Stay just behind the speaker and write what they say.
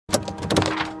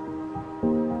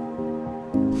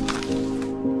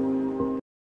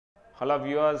Hello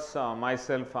viewers,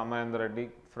 myself Amarendra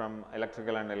Reddy from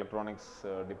Electrical and Electronics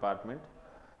department.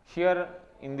 Here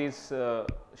in this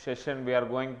session we are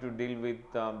going to deal with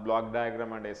block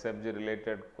diagram and SFG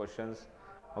related questions,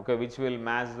 okay, which will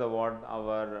match the what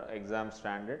our exam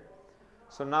standard.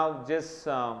 So now just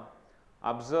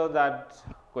observe that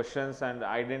questions and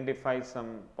identify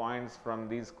some points from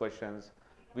these questions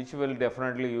which will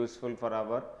definitely useful for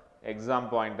our exam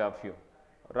point of view,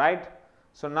 right.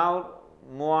 So now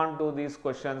move on to these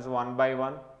questions one by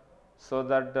one, so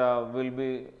that we will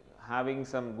be having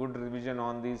some good revision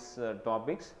on these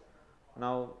topics.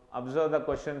 Now observe the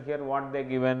question here, what they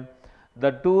given.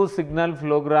 The two signal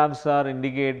flow graphs are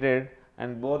indicated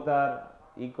and both are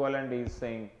equivalent is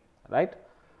saying, right.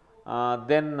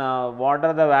 Then what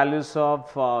are the values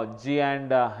of G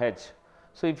and H?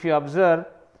 So if you observe,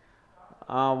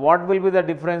 what will be the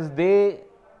difference? They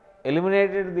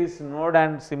eliminated this node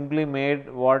and simply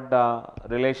made what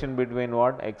relation between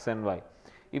what x and y.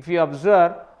 If you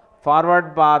observe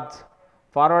forward path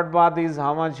is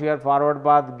how much here? Forward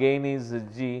path gain is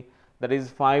G, that is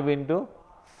 5 into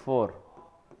 4.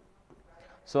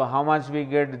 So how much we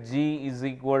get? G is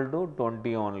equal to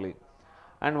 20 only.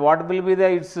 And what will be the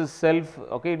its self?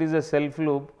 Okay, it is a self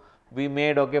loop we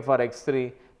made, okay, for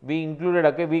x3. We included,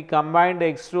 okay, we combined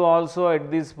x2 also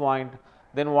at this point.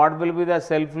 Then what will be the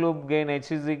self loop gain?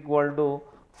 H is equal to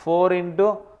 4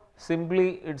 into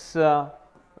simply its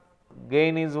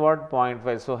gain is what?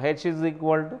 0.5. So H is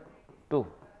equal to 2,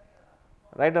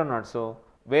 right or not? So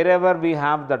wherever we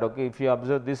have that, okay, if you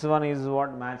observe, this one is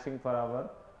what matching for our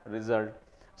result.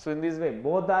 So in this way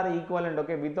both are equivalent,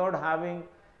 okay, without having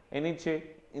any change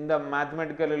in the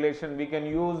mathematical relation. We can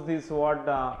use this what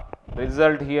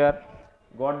result here.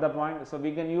 Got the point? So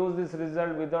we can use this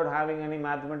result without having any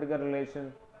mathematical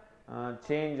relation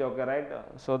change, okay, right.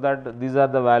 So that these are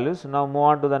the values. Now move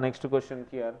on to the next question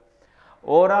here.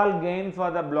 Overall gain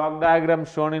for the block diagram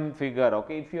shown in figure,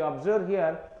 okay. If you observe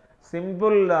here,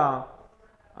 simple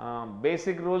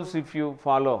basic rules if you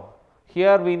follow.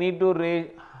 Here we need to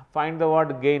find the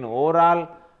what gain. Overall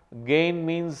gain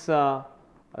means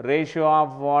ratio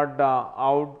of what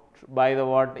out by the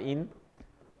what in.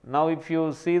 Now if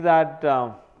you see that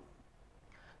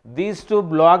these two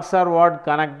blocks are what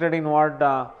connected in what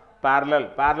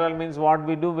parallel means what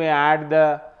we do, we add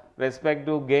the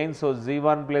respective gain. So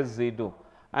Z1 plus Z2,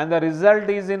 and the result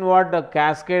is in what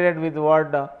cascaded with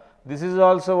what this is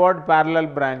also what parallel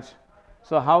branch.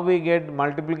 So how we get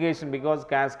multiplication? Because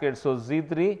cascade. So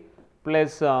Z3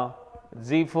 plus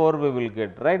Z4 we will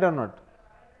get, right or not?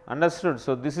 Understood?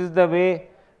 So this is the way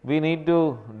we need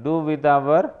to do with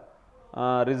our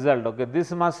result, okay.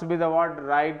 This must be the what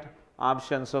right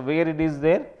option. So where it is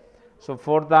there? So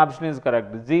fourth option is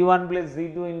correct. Z1 plus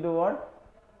Z2 into what?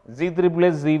 Z3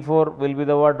 plus Z4 will be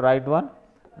the what right one.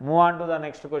 Move on to the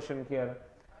next question here.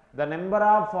 The number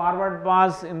of forward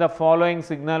paths in the following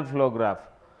signal flow graph.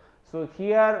 So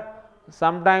here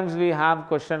sometimes we have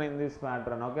question in this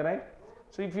pattern, okay, right.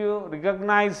 So if you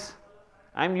recognize,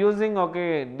 I am using,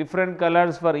 okay, different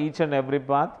colors for each and every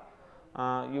path.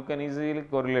 You can easily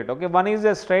correlate, okay. One is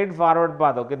a straight forward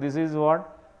path, okay. This is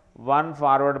what? One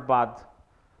forward path,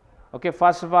 okay.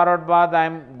 First forward path I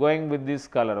am going with this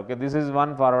color, okay. This is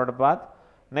one forward path.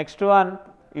 Next one,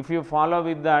 if you follow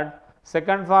with that,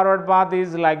 second forward path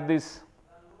is like this.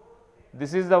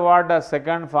 This is the what?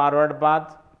 Second forward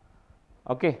path,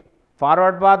 okay.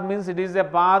 Forward path means it is a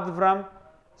path from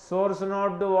source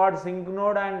node to what? Sink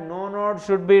node, and no node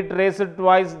should be traced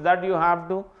twice. That you have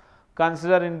to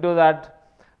consider into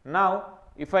that. Now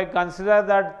if I consider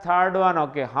that third one,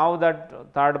 okay, how that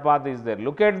third path is there?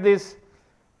 Look at this.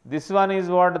 This one is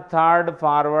what? Third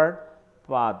forward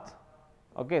path,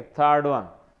 okay, third one.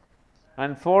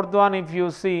 And fourth one, if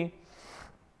you see,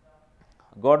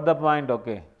 got the point,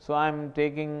 okay. So I am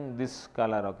taking this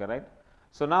color, okay, right.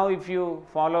 So now if you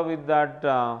follow with that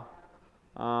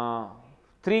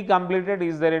 3 completed,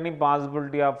 is there any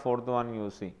possibility of fourth one? You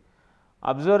see,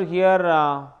 observe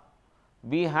here,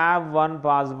 we have one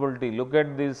possibility. Look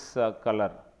at this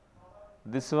color,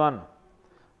 this one,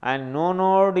 and no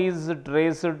node is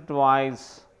traced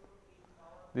twice.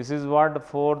 This is what?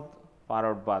 Fourth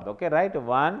forward path, okay, right.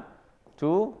 1,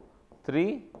 2,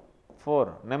 3,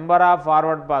 4 number of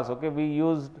forward paths, okay. We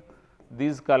used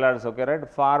these colors, okay, right.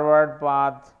 Forward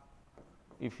path,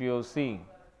 if you see,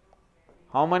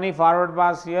 how many forward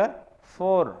paths here?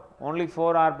 4, only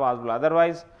 4 are possible.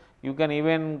 Otherwise you can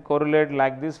even correlate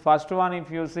like this. First one, if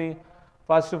you see,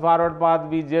 first forward path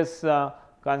we just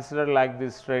consider like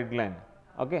this straight line,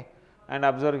 okay, and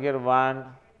observe here 1,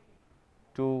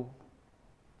 2,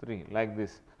 3 like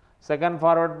this. Second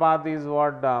forward path is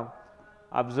what?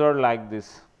 Observed like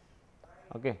this.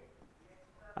 Okay.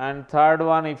 And third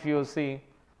one, if you see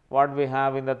what we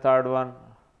have in the third one,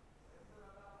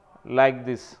 like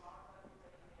this.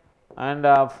 And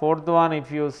fourth one,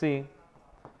 if you see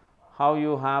how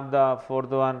you have the fourth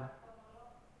one,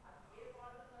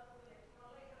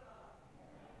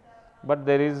 but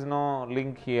there is no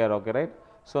link here, okay, right?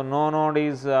 So no node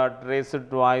is traced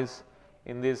twice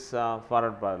in this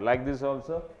forward path. Like this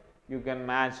also you can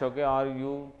match, okay, or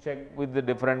you check with the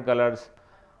different colors.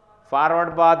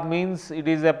 Forward path means it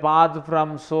is a path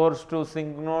from source to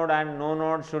sink node, and no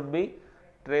node should be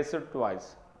traced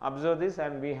twice. Observe this,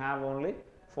 and we have only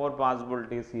 4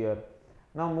 possibilities here.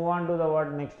 Now move on to the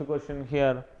next question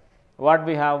here. What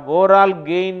we have, overall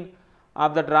gain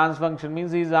of the trans function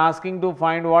means he is asking to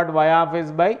find what y of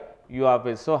s by u of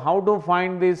s. So how to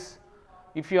find this?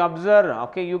 If you observe,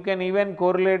 okay, you can even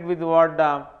correlate with what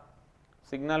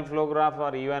signal flow graph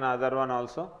or even other one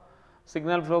also.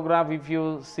 Signal flow graph, if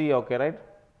you see, okay, right,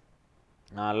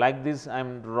 like this I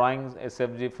am drawing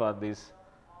SFG for this,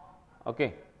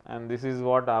 okay, and this is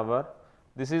what our,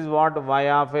 this is what y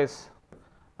of s,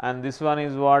 and this one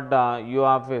is what u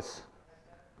of s.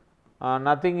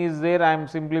 Nothing is there, I am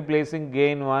simply placing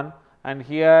gain 1, and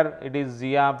here it is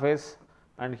z of s,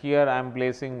 and here I am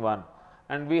placing 1,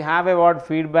 and we have a what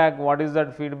feedback. What is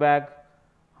that feedback?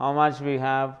 How much we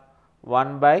have?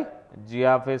 1 by g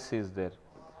of s is there.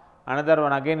 Another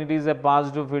one, again it is a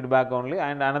positive feedback only,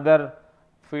 and another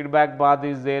feedback path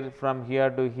is there from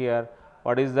here to here.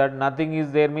 What is that? Nothing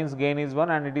is there means gain is 1,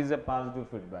 and it is a positive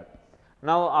feedback.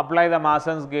 Now apply the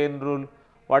Mason's gain rule.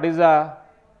 What is the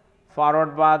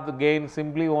forward path gain?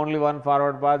 Simply only one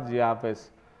forward path, g of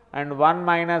s, and 1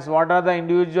 minus, what are the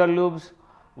individual loops?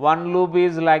 One loop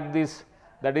is like this,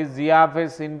 that is g of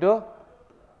s into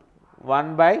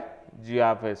 1 by g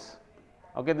of s.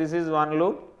 Okay, this is one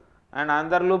loop, and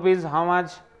another loop is how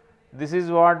much? This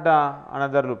is what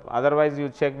another loop. Otherwise you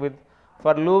check with,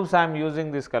 for loops I am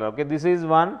using this color. Okay, this is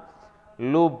one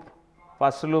loop,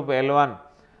 first loop L1.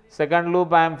 Second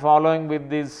loop I am following with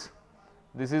this.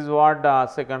 This is what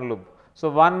second loop. So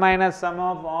 1 minus sum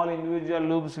of all individual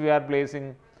loops we are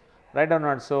placing, right or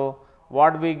not? So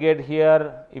what we get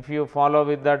here, if you follow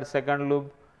with that second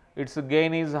loop, its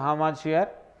gain is how much here?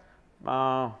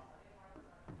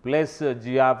 Plus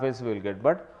g of s will get,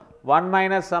 but 1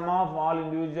 minus sum of all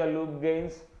individual loop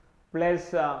gains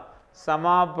plus sum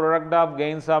of product of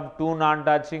gains of two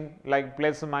non-touching, like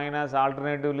plus minus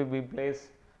alternatively we place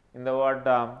in the word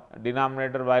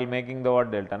denominator while making the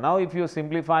word delta. Now if you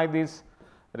simplify this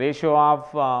ratio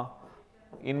of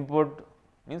input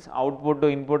means output to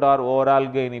input or overall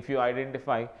gain, if you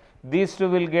identify, these two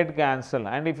will get cancelled,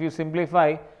 and if you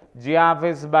simplify g of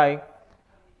s by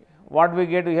what we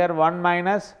get here, 1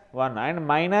 minus 1 and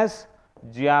minus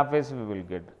g of s we will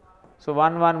get. So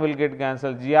 1 will get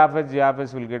cancelled, g of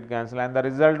s will get cancelled, and the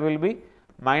result will be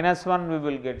minus 1 we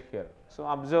will get here. So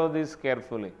observe this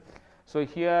carefully. So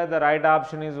here the right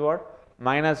option is what?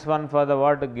 Minus 1 for the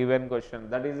what given question,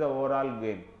 that is the overall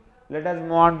gain. Let us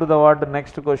move on to the what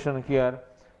next question here.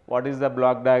 What is the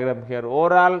block diagram here?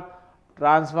 Overall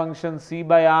trans function C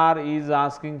by R is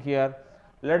asking here.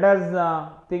 Let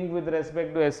us think with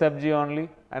respect to SFG only,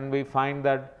 and we find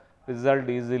that result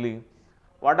easily.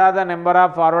 What are the number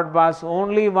of forward paths?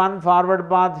 Only one forward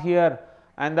path here,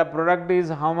 and the product is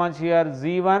how much here?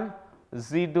 Z1,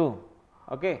 Z2,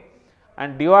 okay,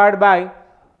 and divide by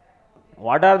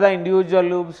what are the individual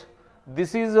loops?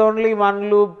 This is only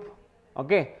one loop,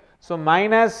 okay. So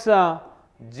minus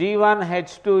G1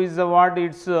 H2 is the what?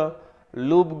 Its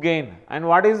loop gain, and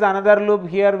what is another loop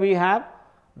here we have?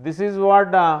 This is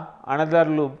what another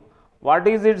loop. What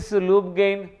is its loop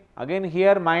gain? Again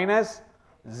here minus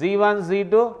Z1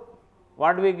 Z2,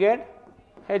 what we get?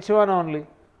 H1 only.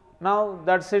 Now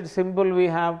that's it, simple we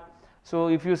have. So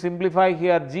if you simplify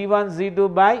here, G1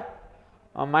 Z2 by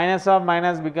minus of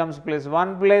minus becomes plus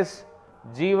 1 plus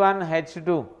G1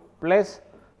 H2 plus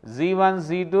Z1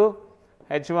 Z2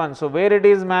 H1. So where it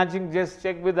is matching, just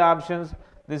check with the options.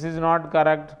 This is not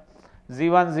correct.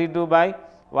 Z1 Z2 by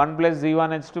 1 plus Z1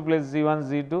 H2 plus Z1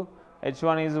 Z2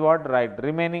 H1 is what? Right.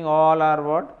 Remaining all are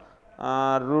what?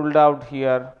 Ruled out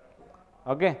here,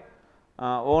 okay.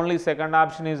 Only second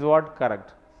option is what?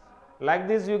 Correct. Like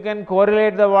this you can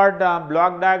correlate the what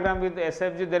block diagram with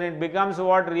SFG, then it becomes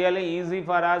what really easy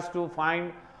for us to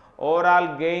find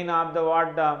overall gain of the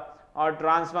what or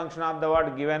trans function of the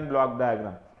what given block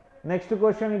diagram. Next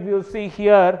question, if you see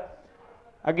here,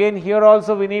 again here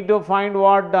also we need to find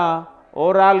what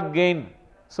overall gain.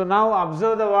 So now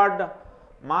observe the what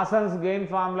Mason's gain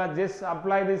formula, just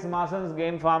apply this Mason's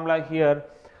gain formula here.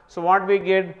 So what we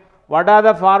get? What are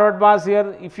the forward paths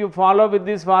here? If you follow with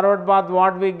this forward path,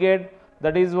 what we get?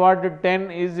 that is what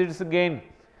 10 is its gain,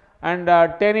 and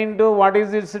 10 into what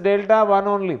is its delta? 1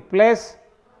 only, plus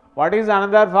what is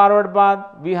another forward path?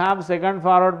 We have second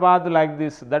forward path like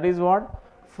this, that is what?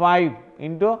 5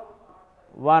 into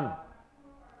 1.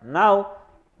 Now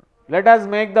let us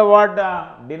make the what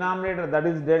denominator, that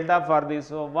is delta for this.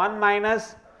 So 1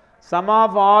 minus sum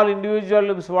of all individual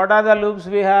loops. What are the loops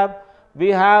we have? We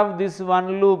have this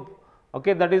one loop,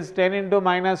 okay, that is 10 into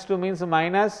minus 2 means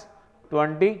minus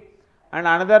 20, and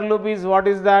another loop is what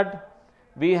is that?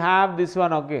 We have this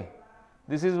one, okay,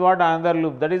 this is what another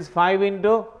loop, that is 5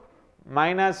 into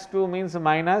minus 2 means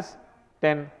minus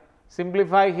 10.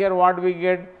 Simplify here, what we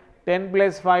get? 10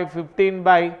 plus 5, 15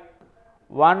 by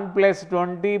 1 plus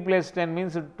 20 plus 10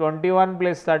 means 21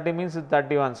 plus 30 means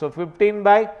 31. So 15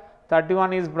 by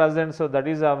 31 is present, so that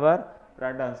is our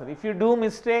right answer. If you do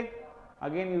mistake,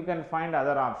 again you can find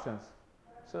other options.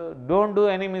 So don't do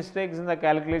any mistakes in the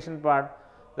calculation part.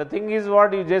 The thing is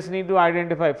what, you just need to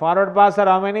identify forward paths are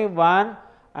how many? 1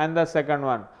 and the second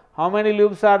one. How many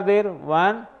loops are there?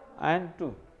 1 and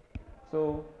 2.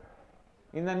 So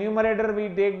in the numerator we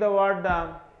take the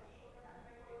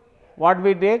what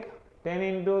we take? 10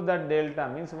 into the delta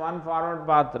means one forward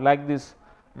path like this.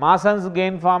 Mason's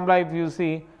gain formula, if you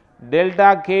see,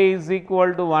 delta k is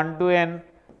equal to 1 to n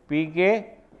pk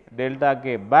delta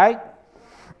k by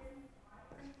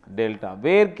delta,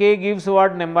 where k gives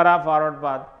what? Number of forward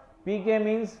path. Pk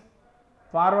means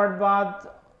forward path,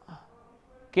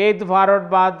 kth forward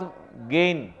path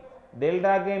gain.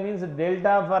 Delta k means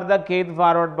delta for the kth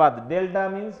forward path. Delta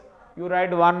means you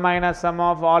write 1 minus sum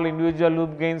of all individual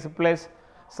loop gains plus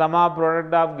sum of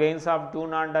product of gains of 2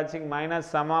 non-touching minus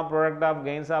sum of product of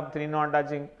gains of 3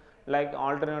 non-touching. Like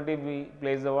alternative we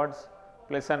place the words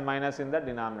plus and minus in the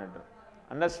denominator.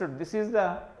 Understood? This is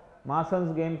the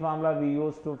Mason's gain formula we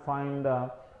use to find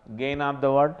gain of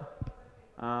the what?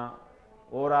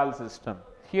 Overall system.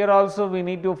 Here also we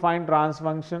need to find trans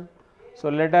function. So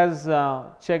let us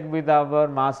check with our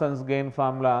Mason's gain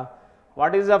formula.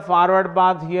 What is the forward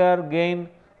path here? Gain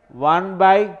 1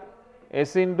 by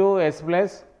s into s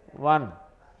plus 1.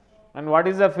 And what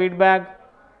is the feedback?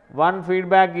 One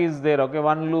feedback is there, okay,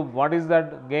 one loop. What is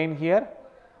that gain here?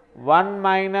 1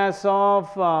 minus of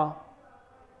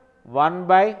 1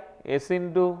 by s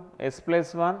into s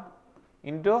plus 1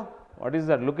 into what is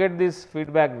that? Look at this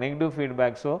feedback, negative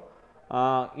feedback. So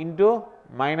into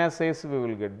minus s we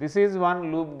will get. This is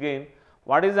one loop gain.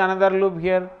 What is another loop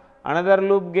here? Another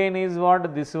loop gain is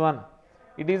what? This one.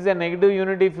 It is a negative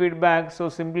unity feedback. So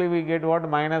simply we get what?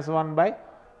 Minus 1 by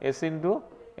s into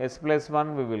s plus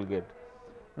 1 we will get.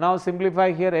 Now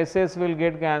simplify here, ss will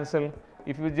get cancelled.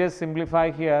 If you just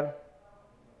simplify here,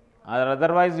 or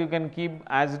otherwise you can keep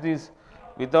as it is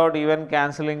without even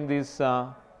cancelling this,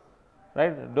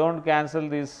 right? Don't cancel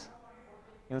this.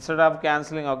 Instead of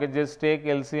cancelling, okay, just take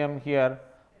LCM here.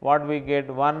 What we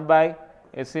get? 1 by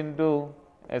s into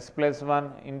s plus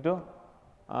 1 into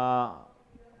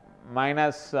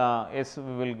minus s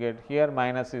we will get. Here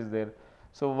minus is there.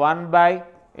 So 1 by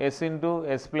s into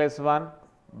s plus 1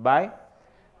 by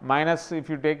minus, if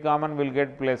you take common will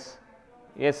get plus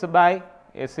s by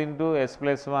s into s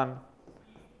plus 1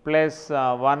 plus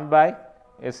 1 by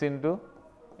s into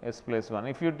s plus 1.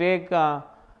 If you take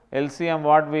LCM,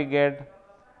 what we get?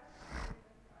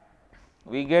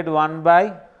 We get 1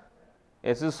 by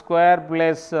s square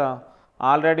plus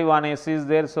already one s is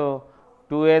there, so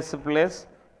 2s plus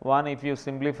 1. If you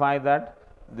simplify that,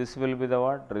 this will be the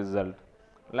what? Result.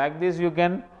 Like this you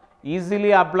can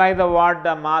easily apply the what?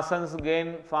 Mason's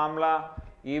gain formula,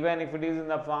 even if it is in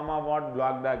the form of what?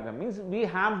 Block diagram. Means we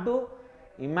have to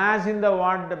imagine the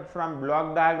what from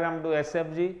block diagram to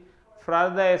SFG.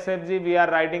 From the SFG we are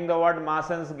writing the what?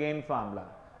 Mason's gain formula.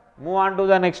 Move on to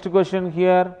the next question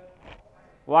here.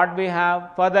 What we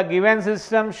have? For the given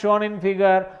system shown in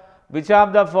figure, which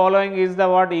of the following is the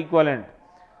what? Equivalent?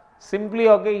 Simply,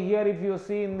 okay, here if you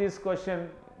see in this question,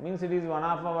 means it is one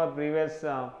of our previous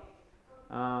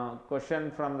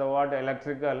question from the what?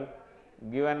 Electrical,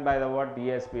 given by the what?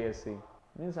 TSPSC.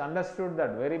 Means understood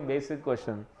that, very basic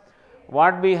question.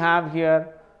 What we have here?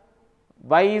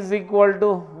 Y is equal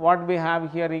to what we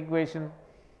have here equation?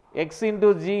 X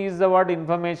into G is the what?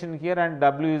 Information here, and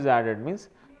W is added, means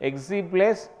Xg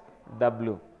plus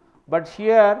W. But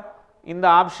here in the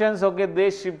options, okay,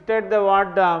 they shifted the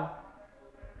what?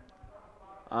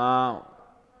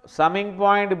 Summing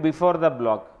point before the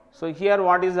block. So here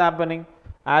what is happening?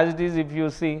 As it is, if you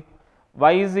see,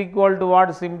 Y is equal to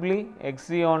what? Simply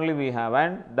Xc only we have,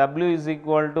 and W is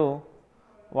equal to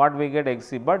what we get?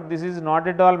 Xc. But this is not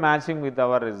at all matching with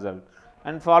our result.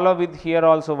 And follow with here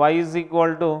also, Y is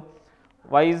equal to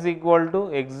y is equal to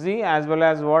xg as well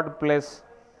as what plus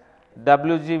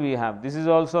wg we have. This is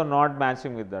also not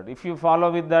matching with that. If you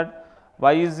follow with that,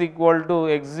 y is equal to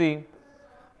xg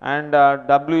and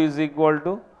w is equal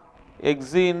to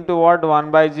xg into what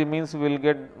 1 by g means we will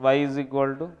get y is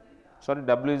equal to, sorry,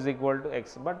 w is equal to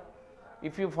x. But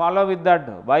if you follow with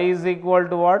that, y is equal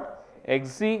to what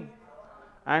xg,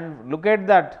 and look at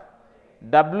that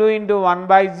w into 1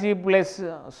 by g plus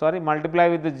multiply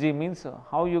with the g means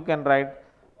how you can write.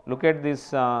 Look at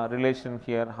this relation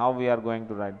here, how we are going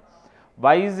to write.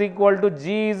 Y is equal to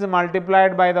g is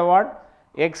multiplied by the what,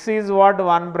 x is what,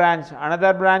 one branch,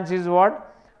 another branch is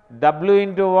what, w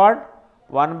into what,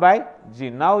 1 by g.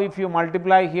 Now if you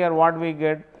multiply here, what we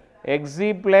get,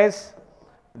 xg plus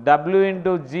w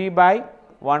into g by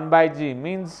 1 by g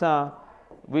means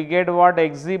we get what,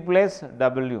 xg plus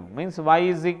w means y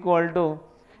is equal to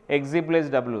xg plus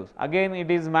w. Again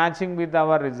it is matching with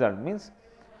our result, means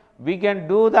we can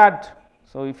do that.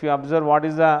 So if you observe what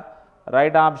is the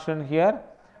right option here,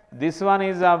 this one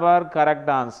is our correct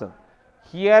answer.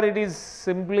 Here it is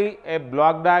simply a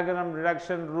block diagram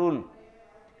reduction rule,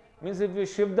 means if you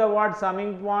shift the what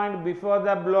summing point before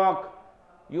the block,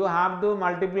 you have to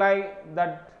multiply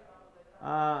that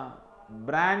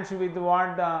branch with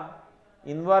what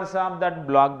inverse of that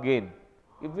block gain.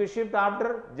 If you shift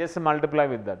after, just multiply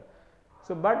with that.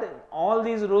 So, but all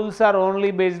these rules are only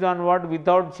based on what,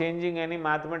 without changing any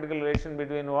mathematical relation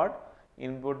between what,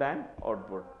 input and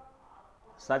output.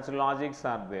 Such logics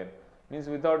are there, means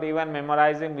without even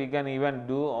memorizing we can even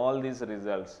do all these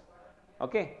results.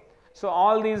 Okay. So,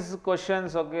 all these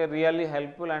questions, okay, really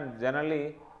helpful, and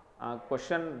generally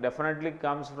question definitely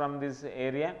comes from this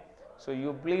area. So,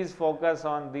 you please focus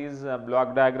on these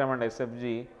block diagram and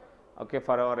SFG, okay,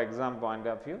 for our exam point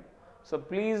of view. So,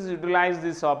 please utilize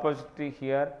this opportunity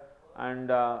here and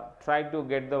try to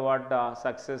get the what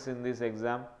success in this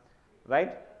exam,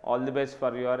 right. All the best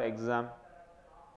for your exam.